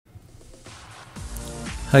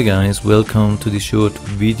Hi guys, welcome to this short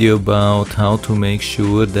video about how to make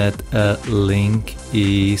sure that a link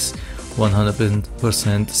is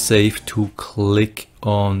 100% safe to click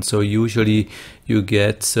on. So usually you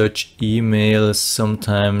get such emails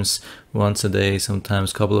sometimes once a day,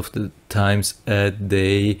 sometimes a couple of times a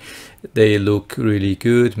day. They look really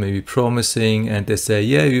good, maybe promising, and they say,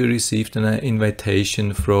 yeah, you received an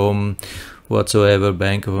invitation from whatsoever,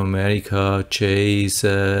 Bank of America, Chase,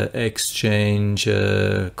 Exchange,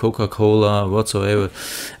 Coca-Cola, whatsoever,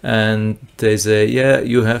 and they say, yeah,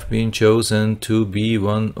 you have been chosen to be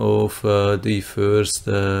one of the first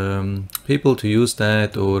people to use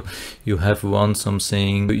that, or you have won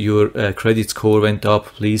something, your credit score went up,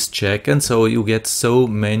 please check. And so you get so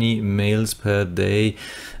many mails per day,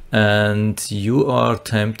 and you are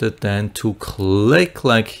tempted then to click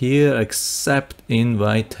like here, accept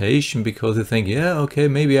invitation, because you think, yeah, okay,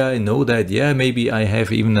 maybe I know that, yeah, maybe I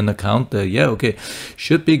have even an account there, yeah, okay,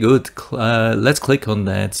 should be good, let's click on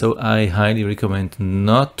that. So I highly recommend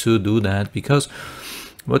not to do that, because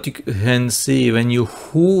what you can see when you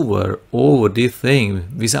hover over the thing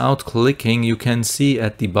without clicking, you can see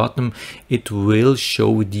at the bottom it will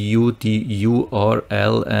show you the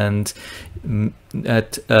URL, and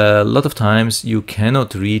at a lot of times you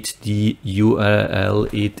cannot read the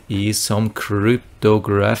URL. It is some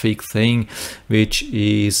cryptographic thing which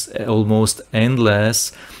is almost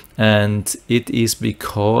endless, and it is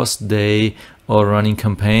because they are running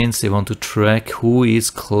campaigns. They want to track who is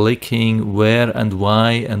clicking where and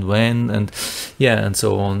why and when, and yeah, and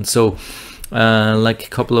so on. So like a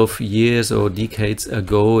couple of years or decades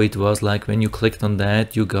ago, it was like when you clicked on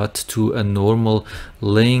that, you got to a normal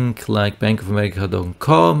link like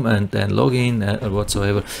bankofamerica.com and then login or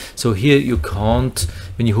whatsoever. So here you can't,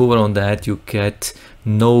 when you hover on that, you get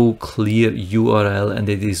no clear URL, and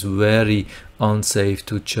it is very unsafe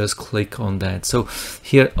to just click on that. So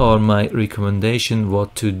here are my recommendation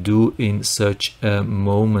what to do in such a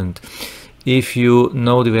moment. If you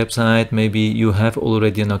know the website, maybe you have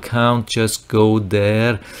already an account, just go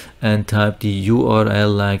there and type the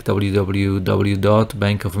URL like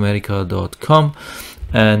www.bankofamerica.com,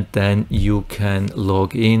 and then you can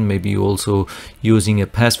log in. Maybe you also using a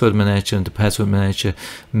password manager, and the password manager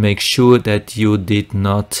make sure that you did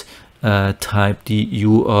not type the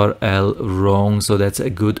URL wrong. So that's a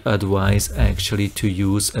good advice actually, to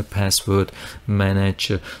use a password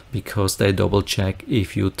manager, because they double check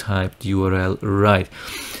if you type the URL right.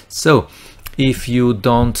 So if you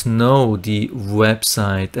don't know the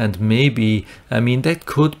website, and maybe, I mean, that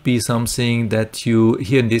could be something that you,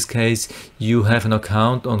 here in this case, you have an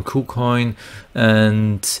account on KuCoin,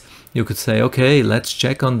 and you could say, okay, let's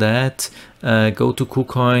check on that. Go to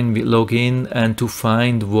KuCoin, log in, and to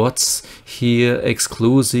find what's here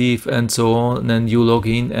exclusive and so on. And you log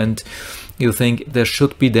in and you think there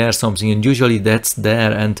should be there something, and usually that's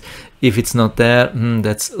there. And if it's not there,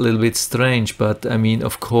 that's a little bit strange. But I mean,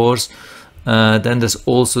 of course, then there's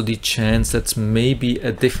also the chance that's maybe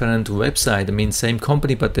a different website. I mean, same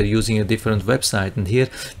company, but they're using a different website. And here,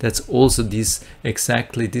 that's also this,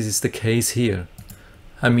 exactly this is the case here.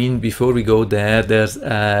 I mean, before we go there, there's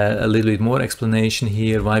a little bit more explanation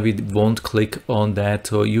here why we won't click on that.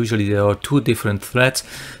 So usually there are two different threats.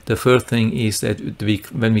 The first thing is that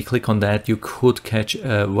when we click on that, you could catch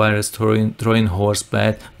a virus, Trojan horse,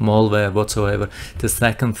 bad malware, whatsoever. The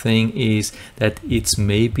second thing is that it's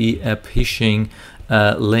maybe a phishing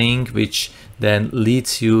link, which then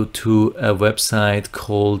leads you to a website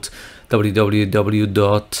called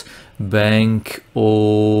www.Bank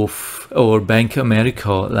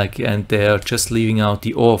America, like, and they are just leaving out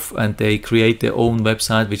the off, and they create their own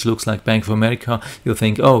website which looks like Bank of America. You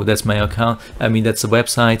think, oh, that's my account, I mean, that's the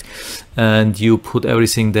website, and you put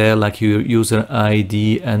everything there, like your user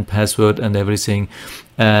ID and password and everything,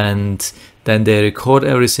 and then they record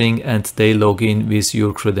everything, and they log in with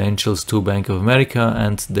your credentials to Bank of America,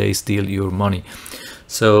 and they steal your money.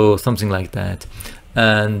 So something like that.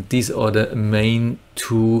 And these are the main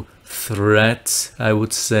two threats, I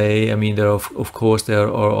would say. I mean, there are, of course there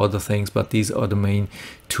are other things, but these are the main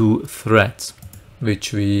two threats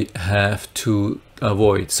which we have to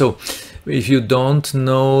avoid. So if you don't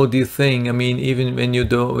know the thing, I mean, even when you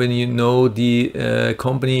know the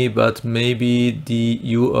company, but maybe the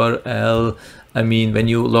URL, I mean, when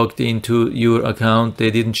you logged into your account, they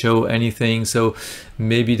didn't show anything, so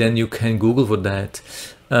maybe then you can Google for that.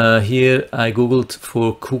 Here I googled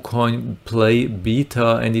for KuCoin Play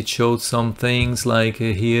Beta, and it showed some things like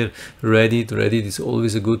here Reddit is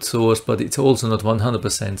always a good source, but it's also not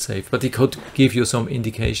 100% safe, but it could give you some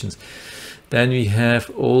indications. Then we have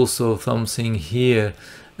also something here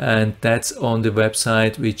and that's on the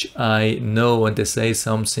website which I know, and they say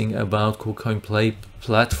something about KuCoin Play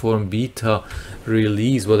platform beta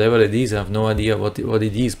release, whatever it is. I have no idea what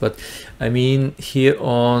it is, but I mean, here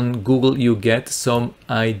on Google you get some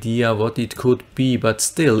idea what it could be, but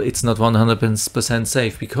still it's not 100%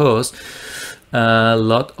 safe, because a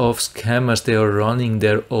lot of scammers, they are running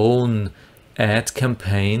their own ad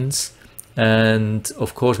campaigns, and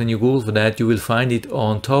of course when you Google for that you will find it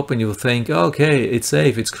on top and you will think, okay, it's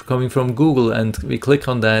safe, it's coming from Google, and we click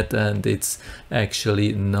on that and it's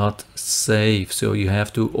actually not safe. So you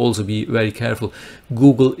have to also be very careful.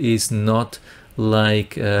 Google is not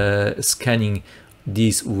like scanning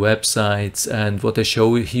these websites, and what I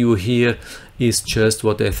show you here is just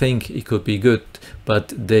what I think it could be good,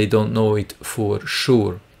 but they don't know it for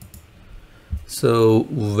sure. So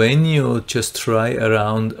when you just try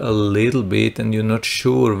around a little bit and you're not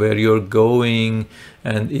sure where you're going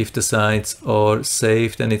and if the sites are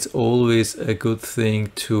safe, then it's always a good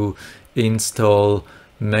thing to install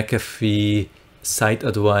McAfee Site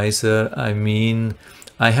Advisor. I mean,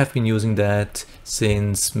 I have been using that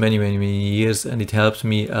since many years, and it helped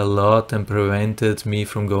me a lot and prevented me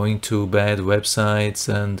from going to bad websites,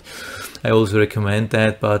 and I also recommend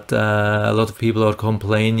that. But a lot of people are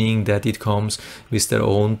complaining that it comes with their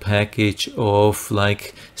own package of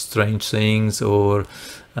like strange things or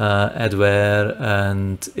adware,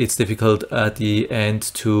 and it's difficult at the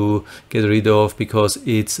end to get rid of because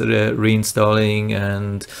it's reinstalling,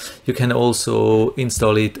 and you can also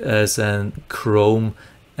install it as a Chrome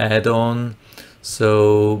add-on.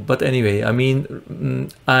 So, but anyway, I mean,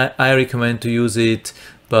 I recommend to use it,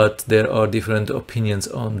 but there are different opinions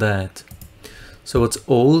on that. So what's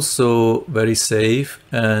also very safe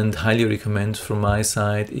and highly recommend from my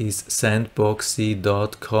side is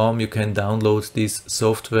sandboxy.com. You can download this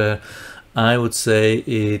software. I would say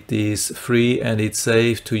it is free and it's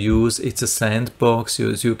safe to use. It's a sandbox.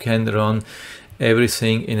 You can run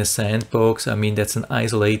everything in a sandbox. I mean, that's an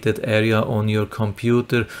isolated area on your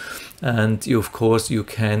computer, and of course you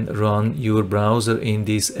can run your browser in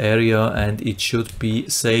this area and it should be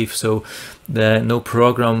safe, so that no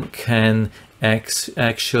program can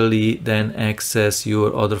actually then access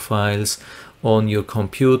your other files on your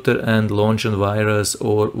computer and launch a virus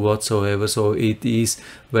or whatsoever. So it is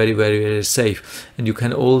very safe. And you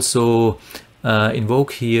can also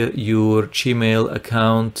invoke here your Gmail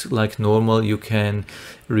account like normal. You can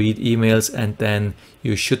read emails and then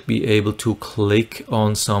you should be able to click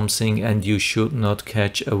on something and you should not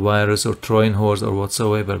catch a virus or Trojan horse or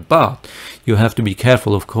whatsoever. But you have to be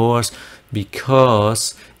careful, of course,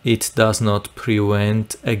 because it does not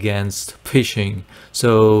prevent against phishing.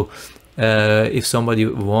 So if somebody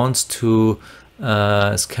wants to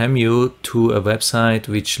scam you to a website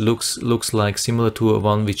which looks like similar to a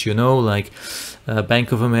one which you know, like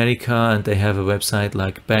Bank of America, and they have a website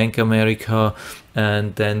like Bank America,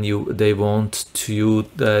 and then they want to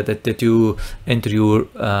that you enter your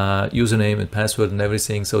username and password and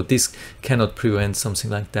everything. So this cannot prevent something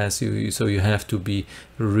like that. So you have to be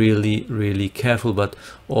really careful. But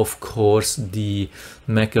of course the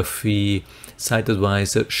McAfee Site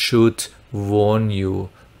Advisor should warn you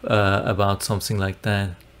about something like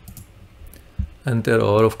that. And there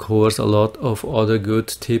are of course a lot of other good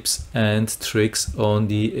tips and tricks on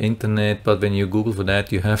the internet, but when you Google for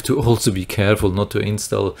that you have to also be careful not to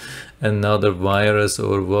install another virus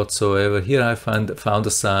or whatsoever. Here I found a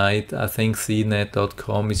site, I think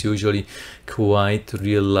cnet.com is usually quite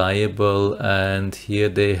reliable, and here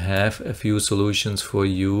they have a few solutions for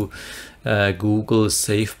you. Google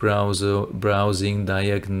Safe Browsing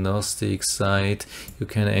Diagnostic site. You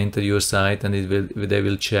can enter your site and they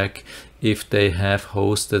will check if they have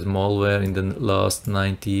hosted malware in the last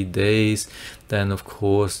 90 days. Then of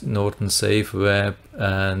course Norton Safe Web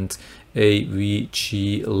and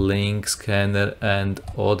AVG Link Scanner and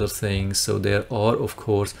other things. So there are of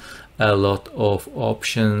course a lot of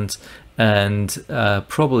options, and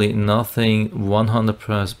probably nothing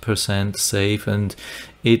 100% safe, and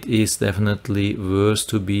it is definitely worth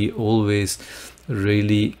to be always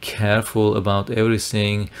really careful about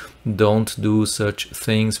everything. Don't do such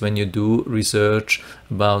things when you do research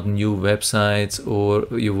about new websites or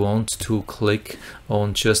you want to click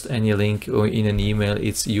on just any link or in an email.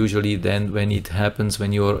 It's usually then when it happens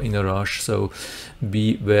when you're in a rush, so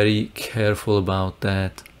be very careful about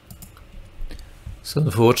that. So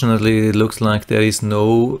unfortunately it looks like there is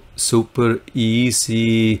no super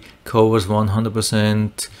easy covers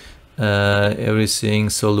 100% everything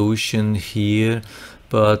solution here,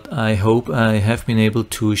 but I hope I have been able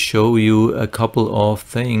to show you a couple of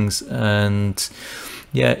things. And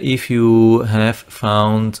yeah, if you have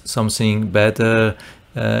found something better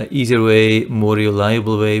easier way, more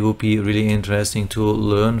reliable way would be really interesting to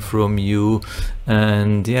learn from you.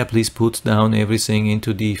 And yeah, please put down everything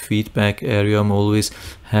into the feedback area. I'm always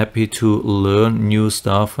happy to learn new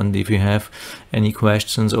stuff, and if you have any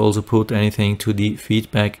questions, also put anything to the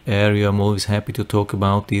feedback area. I'm always happy to talk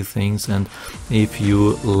about these things. And if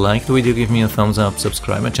you liked the video, give me a thumbs up,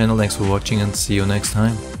 subscribe my channel. Thanks for watching, and see you next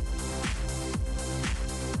time.